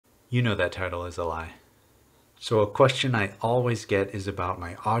You know that title is a lie. So a question I always get is about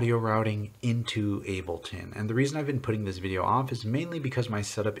my audio routing into Ableton. And the reason I've been putting this video off is mainly because my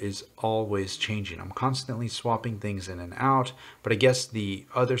setup is always changing. I'm constantly swapping things in and out, but I guess the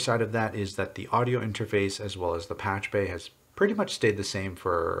other side of that is that the audio interface as well as the patch bay has pretty much stayed the same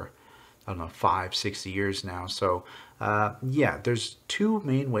for, I don't know, 5-6 years now. So yeah, there's two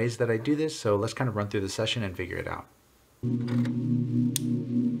main ways that I do this. So let's kind of run through the session and figure it out.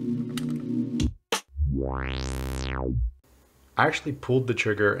 I actually pulled the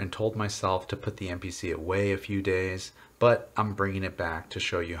trigger and told myself to put the MPC away a few days, but I'm bringing it back to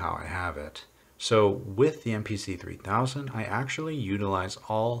show you how I have it. So with the MPC 3000, I actually utilize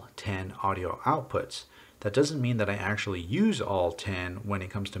all 10 audio outputs. That doesn't mean that I actually use all 10 when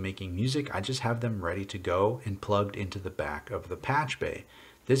it comes to making music. I just have them ready to go and plugged into the back of the patch bay.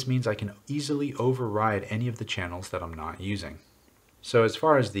 This means I can easily override any of the channels that I'm not using. So as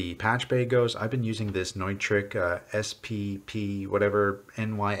far as the patch bay goes, I've been using this Neutrik SPP whatever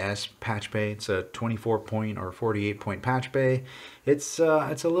NYS patch bay. It's a 24 point or 48 point patch bay. It's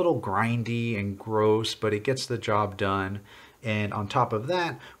a little grindy and gross, but it gets the job done. And on top of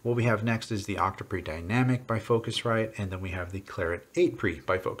that, what we have next is the Octopre Dynamic by Focusrite, and then we have the Clarett 8 Pre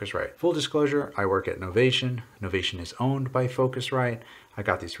by Focusrite. Full disclosure, I work at Novation. Novation is owned by Focusrite. I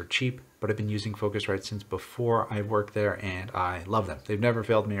got these for cheap, but I've been using Focusrite since before I worked there, and I love them. They've never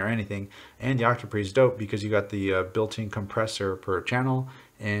failed me or anything. And the Octopre is dope because you got the built-in compressor per channel,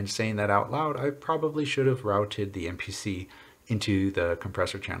 and saying that out loud, I probably should have routed the MPC into the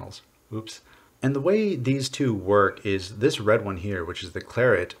compressor channels. Oops. And the way these two work is this red one here, which is the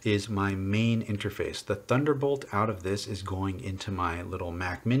Clarett, is my main interface. The Thunderbolt out of this is going into my little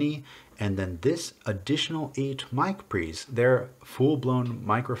Mac Mini, and then this additional 8 mic pre's, they're full-blown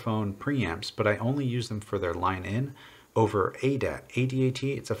microphone preamps, but I only use them for their line in over ADAT.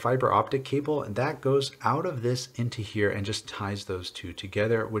 ADAT, it's a fiber optic cable, and that goes out of this into here and just ties those two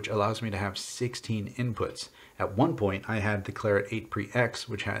together, which allows me to have 16 inputs. At one point, I had the Clarett 8 Pre X,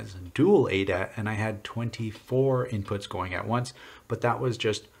 which has dual ADAT, and I had 24 inputs going at once, but that was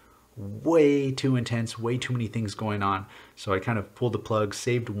just way too intense, way too many things going on. So I kind of pulled the plug,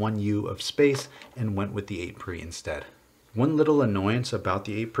 saved 1 U of space, and went with the 8 Pre instead. One little annoyance about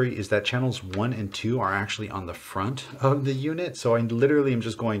the 8 Pre is that channels 1 and 2 are actually on the front of the unit. So I literally am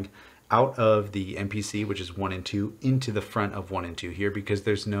just going out of the MPC, which is 1 and 2, into the front of 1 and 2 here because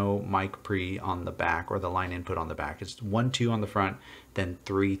there's no mic pre on the back or the line input on the back. It's 1, 2 on the front, then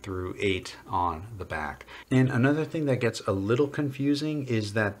 3 through 8 on the back. And another thing that gets a little confusing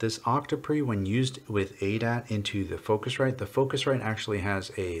is that this Octopre, when used with ADAT into the Focusrite actually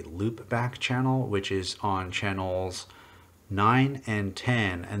has a loop back channel, which is on channels 9 and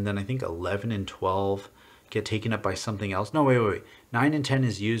 10, and then I think 11 and 12 get taken up by something else. No, wait. 9 and 10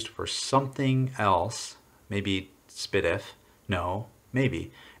 is used for something else, maybe SPDIF, no,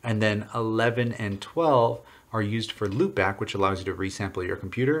 maybe. And then 11 and 12 are used for loopback, which allows you to resample your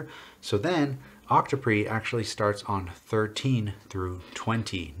computer. So then Octopre actually starts on 13 through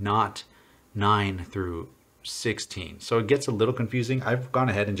 20, not 9 through 16. So it gets a little confusing. I've gone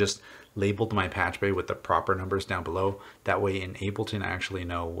ahead and just labeled my patch bay with the proper numbers down below. That way in Ableton, I actually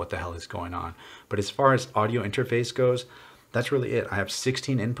know what the hell is going on. But as far as audio interface goes, that's really it. I have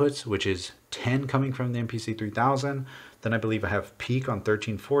 16 inputs, which is 10 coming from the MPC 3000. Then I believe I have peak on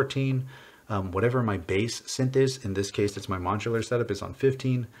 13, 14. Whatever my bass synth is, in this case, it's my modular setup, is on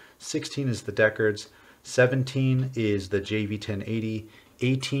 15. 16 is the Deckards. 17 is the JV1080.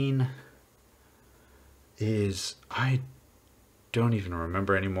 18 is, I don't even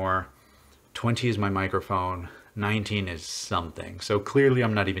remember anymore. 20 is my microphone. 19 is something. So clearly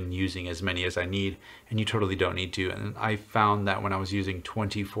I'm not even using as many as I need, and you totally don't need to. And I found that when I was using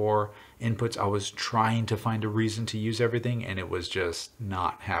 24 inputs, I was trying to find a reason to use everything, and it was just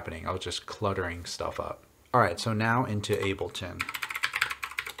not happening. I was just cluttering stuff up. All right, so now into Ableton.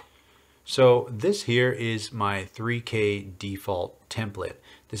 So this here is my 3K default template.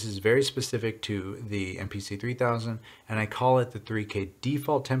 This is very specific to the MPC 3000, and I call it the 3K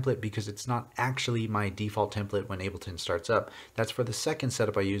default template because it's not actually my default template when Ableton starts up. That's for the second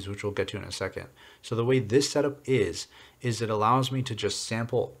setup I use, which we'll get to in a second. So the way this setup is it allows me to just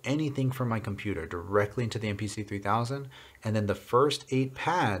sample anything from my computer directly into the MPC 3000, and then the first 8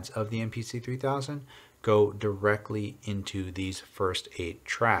 pads of the MPC 3000 go directly into these first 8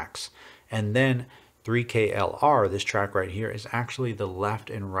 tracks. And then 3KLR, this track right here, is actually the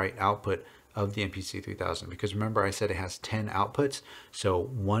left and right output of the MPC 3000, because remember I said it has 10 outputs, so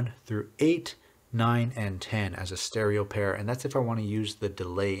 1 through 8, 9, and 10 as a stereo pair, and that's if I want to use the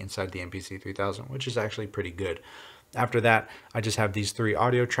delay inside the MPC 3000, which is actually pretty good. After that, I just have these 3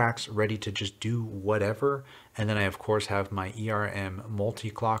 audio tracks ready to just do whatever. And then I, of course, have my ERM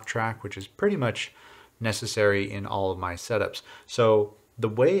multi-clock track, which is pretty much necessary in all of my setups. So the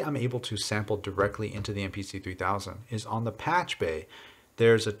way I'm able to sample directly into the MPC 3000 is on the patch bay.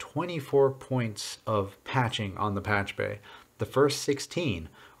 There's a 24 points of patching on the patch bay. The first 16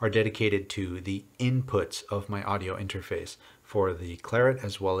 are dedicated to the inputs of my audio interface for the Clarett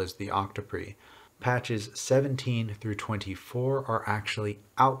as well as the Octopre. Patches 17 through 24 are actually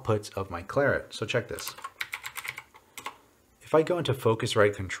outputs of my Clarett. So check this. If I go into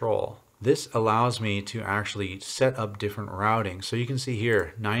Focusrite control, this allows me to actually set up different routing. So you can see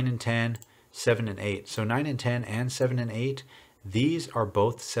here 9 and 10, 7 and 8. So 9 and 10 and 7 and 8, these are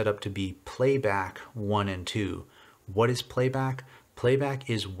both set up to be playback 1 and 2. What is playback? Playback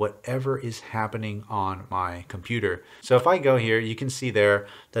is whatever is happening on my computer. So if I go here, you can see there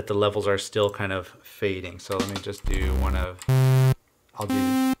that the levels are still kind of fading. So let me just do I'll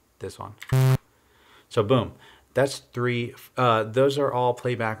do this one. So boom, that's 3. Those are all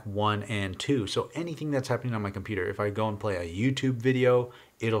playback 1 and 2. So anything that's happening on my computer, if I go and play a YouTube video,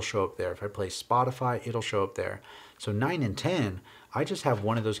 it'll show up there. If I play Spotify, it'll show up there. So 9 and 10, I just have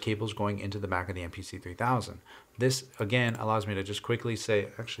one of those cables going into the back of the MPC 3000. This, again, allows me to just quickly say,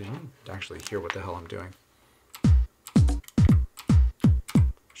 actually, let me actually hear what the hell I'm doing.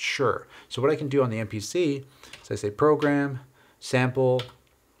 Sure. So what I can do on the MPC is I say program, sample,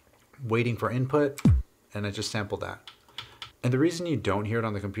 waiting for input, and I just sample that. And the reason you don't hear it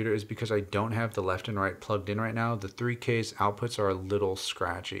on the computer is because I don't have the left and right plugged in right now. The 3K's outputs are a little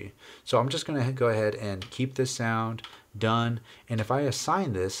scratchy. So I'm just going to go ahead and keep this sound done. And if I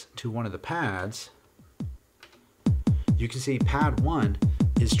assign this to one of the pads, you can see pad 1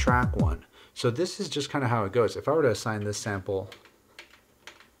 is track 1. So this is just kind of how it goes. If I were to assign this sample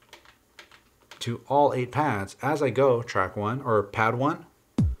to all 8 pads, as I go, track 1 or pad 1,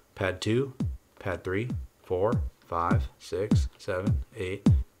 pad 2, pad 3, 4, 5, 6, 7, 8,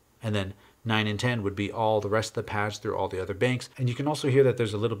 and then 9 and 10 would be all the rest of the pads through all the other banks. And you can also hear that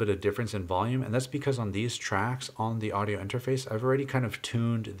there's a little bit of difference in volume, and that's because on these tracks on the audio interface, I've already kind of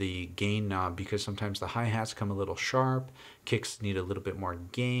tuned the gain knob because sometimes the hi-hats come a little sharp, kicks need a little bit more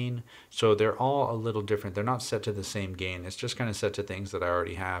gain. So they're all a little different. They're not set to the same gain. It's just kind of set to things that I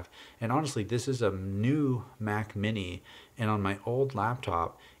already have. And honestly, this is a new Mac Mini, and on my old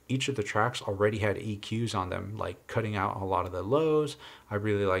laptop, each of the tracks already had EQs on them, like cutting out a lot of the lows. I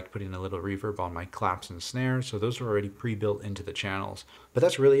really like putting a little reverb on my claps and snares, so those are already pre-built into the channels. But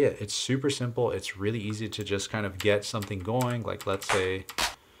that's really it. It's super simple. It's really easy to just kind of get something going. Like let's say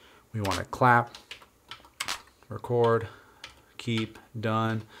we want to clap, record, keep,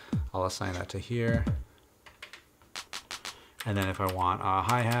 done. I'll assign that to here. And then if I want a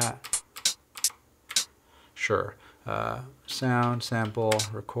hi-hat, sure. Sound, sample,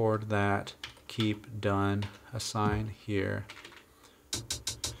 record that, keep, done, assign here.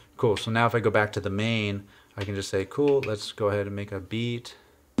 Cool, so now if I go back to the main, I can just say, cool, let's go ahead and make a beat.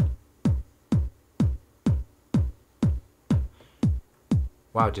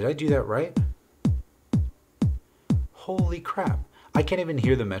 Wow, did I do that right? Holy crap, I can't even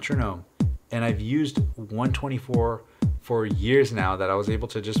hear the metronome. And I've used 124 for years now that I was able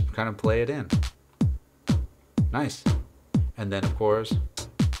to just kind of play it in. Nice. And then of course,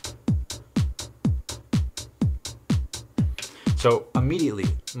 so immediately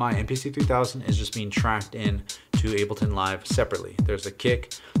my MPC 3000 is just being tracked in to Ableton Live separately. There's the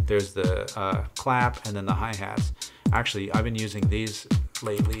kick, there's the clap, and then the hi-hats. Actually, I've been using these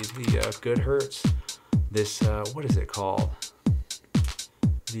lately, the Good Hertz, this, what is it called?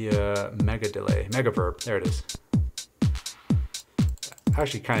 The Mega Delay, Megaverb, there it is.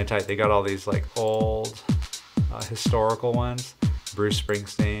 Actually kind of tight. They got all these like old historical ones. Bruce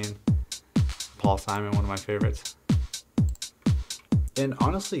Springsteen, Paul Simon, one of my favorites. And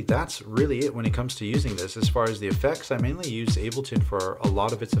honestly, that's really it when it comes to using this. As far as the effects, I mainly use Ableton for a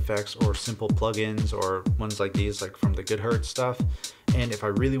lot of its effects, or simple plugins, or ones like these, like from the Good Hertz stuff. And if I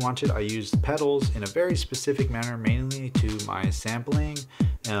really wanted, I use pedals in a very specific manner, mainly to my sampling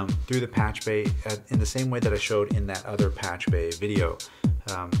through the patchbay in the same way that I showed in that other patchbay video.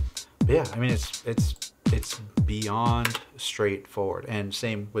 But yeah, I mean, it's beyond straightforward. And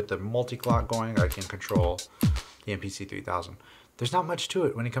same with the multi-clock going, I can control the MPC 3000. There's not much to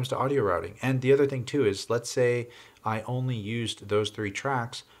it when it comes to audio routing. And the other thing too is, let's say I only used those 3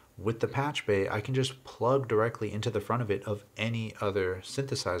 tracks. With the patch bay, I can just plug directly into the front of it of any other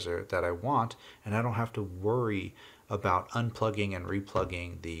synthesizer that I want, and I don't have to worry about unplugging and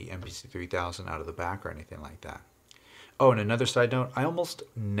replugging the MPC 3000 out of the back or anything like that. Oh, and another side note, I almost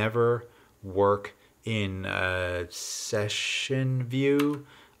never work in session view.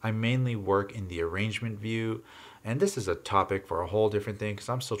 I mainly work in the arrangement view. And this is a topic for a whole different thing because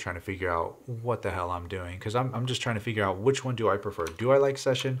I'm still trying to figure out what the hell I'm doing. Because I'm just trying to figure out which one do I prefer. Do I like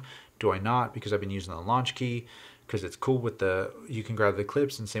session? Do I not? Because I've been using the launch key because it's cool with the, you can grab the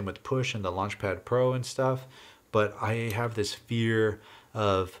clips, and same with push and the Launchpad Pro and stuff. But I have this fear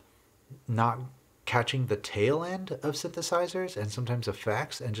of not catching the tail end of synthesizers and sometimes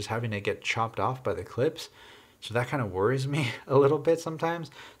effects and just having it get chopped off by the clips. So that kind of worries me a little bit sometimes.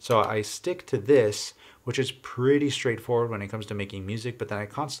 So I stick to this, which is pretty straightforward when it comes to making music, but then I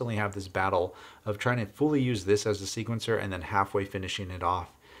constantly have this battle of trying to fully use this as a sequencer and then halfway finishing it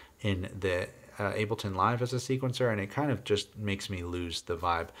off in the Ableton Live as a sequencer, and it kind of just makes me lose the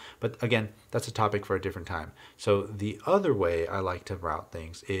vibe. But again, that's a topic for a different time. So the other way I like to route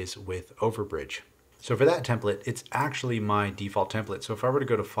things is with Overbridge. So for that template, it's actually my default template. So if I were to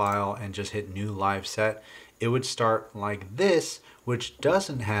go to File and just hit New Live Set, it would start like this, which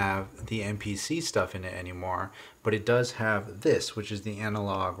doesn't have the MPC stuff in it anymore, but it does have this, which is the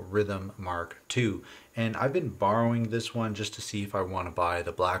Analog Rytm Mark II. And I've been borrowing this one just to see if I want to buy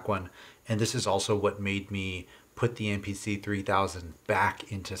the black one. And this is also what made me put the MPC 3000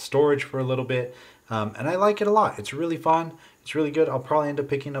 back into storage for a little bit. And I like it a lot. It's really fun. It's really good. I'll probably end up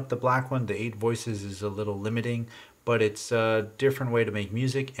picking up the black one. The 8 voices is a little limiting, but it's a different way to make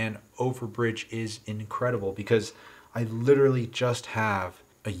music, and Overbridge is incredible because I literally just have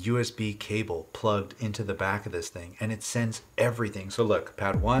a USB cable plugged into the back of this thing and it sends everything. So look,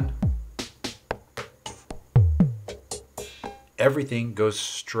 pad 1, everything goes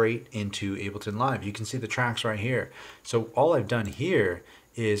straight into Ableton Live. You can see the tracks right here. So all I've done here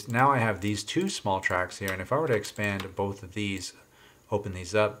is now I have these 2 small tracks here, and if I were to expand both of these, open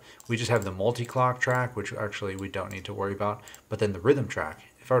these up, we just have the multi-clock track, which actually we don't need to worry about, but then the rhythm track.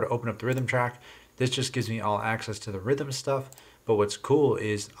 If I were to open up the rhythm track, this just gives me all access to the rhythm stuff. But what's cool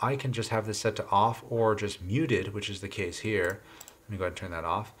is I can just have this set to off or just muted, which is the case here. Let me go ahead and turn that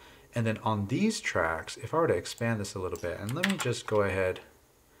off. And then on these tracks, if I were to expand this a little bit, and let me just go ahead,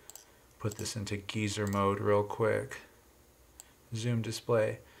 put this into geezer mode real quick. Zoom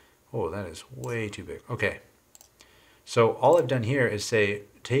display. Oh, that is way too big. Okay. So all I've done here is say,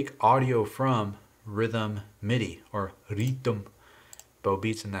 take audio from Rhythm MIDI or Rytm. Bo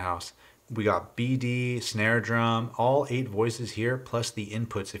Beats in the house. We got BD, snare drum, all 8 voices here, plus the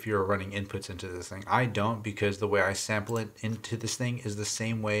inputs if you're running inputs into this thing. I don't, because the way I sample it into this thing is the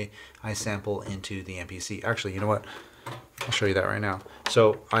same way I sample into the MPC. Actually, you know what? I'll show you that right now.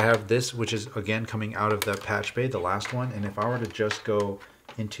 So I have this, which is again coming out of the patchbay, the last one. And if I were to just go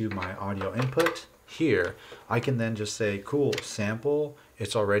into my audio input here, I can then just say, cool, sample,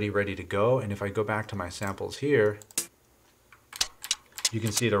 it's already ready to go. And if I go back to my samples here, you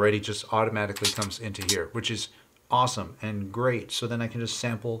can see it already just automatically comes into here, which is awesome and great. So then I can just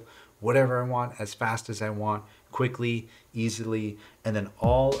sample whatever I want as fast as I want, quickly, easily, and then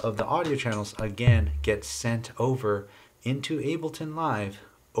all of the audio channels again get sent over into Ableton Live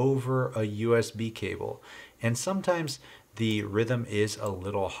over a USB cable. And sometimes the rhythm is a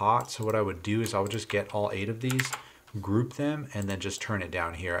little hot, so what I would do is I would just get all 8 of these, group them, and then just turn it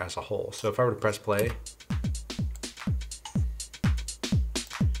down here as a whole. So if I were to press play,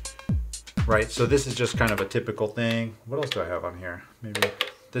 right, so this is just kind of a typical thing. What else do I have on here? Maybe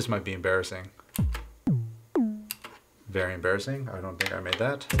this might be embarrassing. Very embarrassing. I don't think I made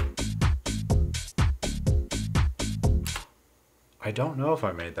that. I don't know if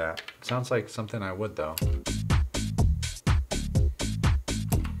I made that. It sounds like something I would though.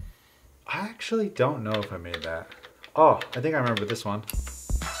 I actually don't know if I made that. Oh, I think I remember this one.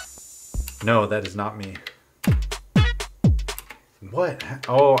 No, that is not me. What?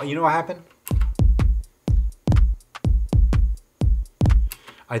 Oh, you know what happened?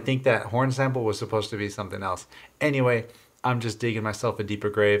 I think that horn sample was supposed to be something else. Anyway, I'm just digging myself a deeper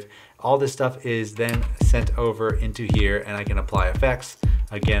grave. All this stuff is then sent over into here and I can apply effects.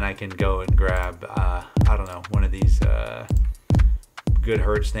 Again, I can go and grab, I don't know, one of these good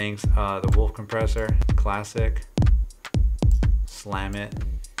Hertz things. The Wolf compressor, classic. Slam it.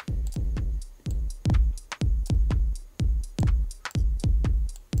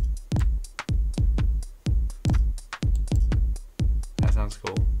 That sounds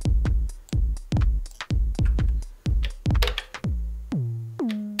cool.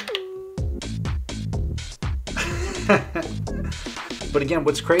 But again,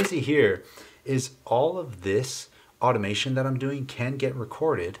 what's crazy here is all of this automation that I'm doing can get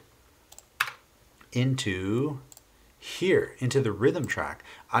recorded into here, into the rhythm track.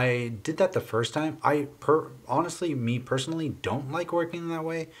 I did that the first time. Honestly, me personally, don't like working that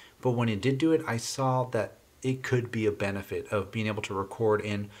way, but when it did do it, I saw that it could be a benefit of being able to record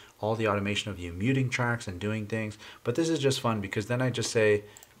in all the automation of you muting tracks and doing things. But this is just fun because then I just say,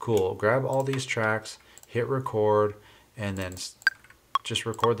 cool, grab all these tracks, hit record, and then just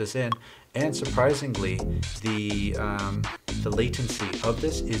record this in. And surprisingly, the latency of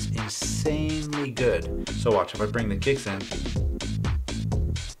this is insanely good. So watch, if I bring the kicks in,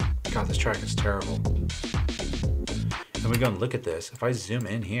 God, this track is terrible. And we're gonna look at this. If I zoom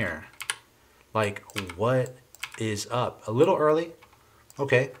in here, like, what is up? A little early,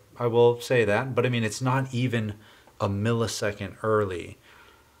 okay, I will say that, but I mean, it's not even a millisecond early.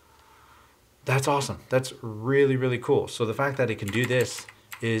 That's awesome. That's really, really cool. So the fact that it can do this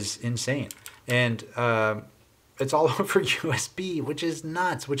is insane. And it's all over USB, which is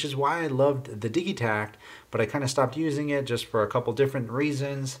nuts, which is why I loved the Digitact, but I kind of stopped using it just for a couple different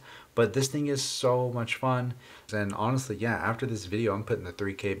reasons. But this thing is so much fun. And honestly, yeah, after this video, I'm putting the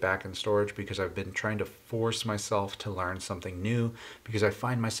 3K back in storage because I've been trying to force myself to learn something new, because I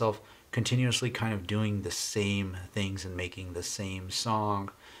find myself continuously kind of doing the same things and making the same song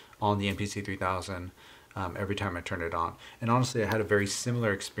on the MPC 3000 every time I turn it on. And honestly, I had a very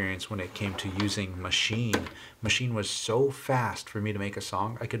similar experience when it came to using Machine. Machine was so fast for me to make a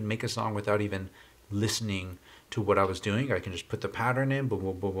song. I could make a song without even listening to what I was doing. I can just put the pattern in, boom,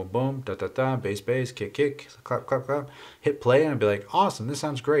 boom, boom, boom, boom, da, da, da, bass, bass, kick, kick, clap, clap, clap, hit play, and I'd be like, awesome, this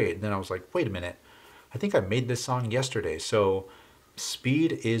sounds great. And then I was like, wait a minute, I think I made this song yesterday. So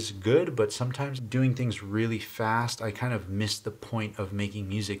speed is good, but sometimes doing things really fast, I kind of miss the point of making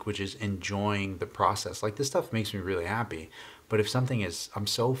music, which is enjoying the process. Like, this stuff makes me really happy. But if something is, I'm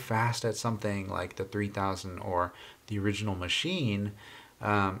so fast at something like the 3000 or the original Machine,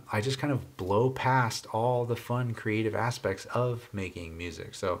 I just kind of blow past all the fun creative aspects of making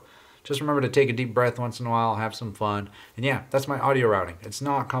music. So just remember to take a deep breath once in a while, have some fun. And yeah, that's my audio routing. It's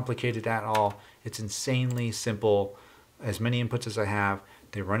not complicated at all. It's insanely simple. As many inputs as I have,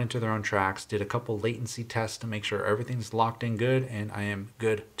 they run into their own tracks, did a couple latency tests to make sure everything's locked in good, and I am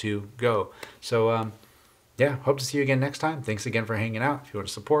good to go. So yeah, hope to see you again next time. Thanks again for hanging out. If you want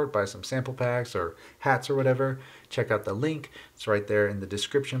to support, buy some sample packs or hats or whatever, check out the link. It's right there in the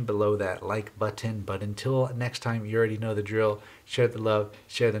description below that like button. But until next time, you already know the drill. Share the love,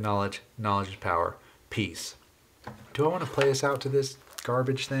 share the knowledge. Knowledge is power. Peace. Do I want to play us out to this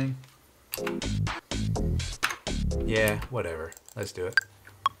garbage thing? Yeah, whatever. Let's do it.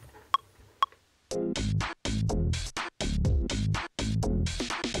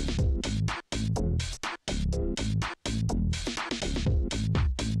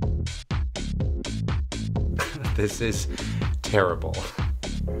 This is terrible.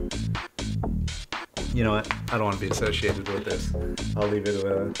 You know what? I don't want to be associated with this. I'll leave it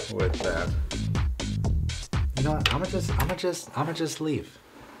with that. You know what? I'm gonna just leave.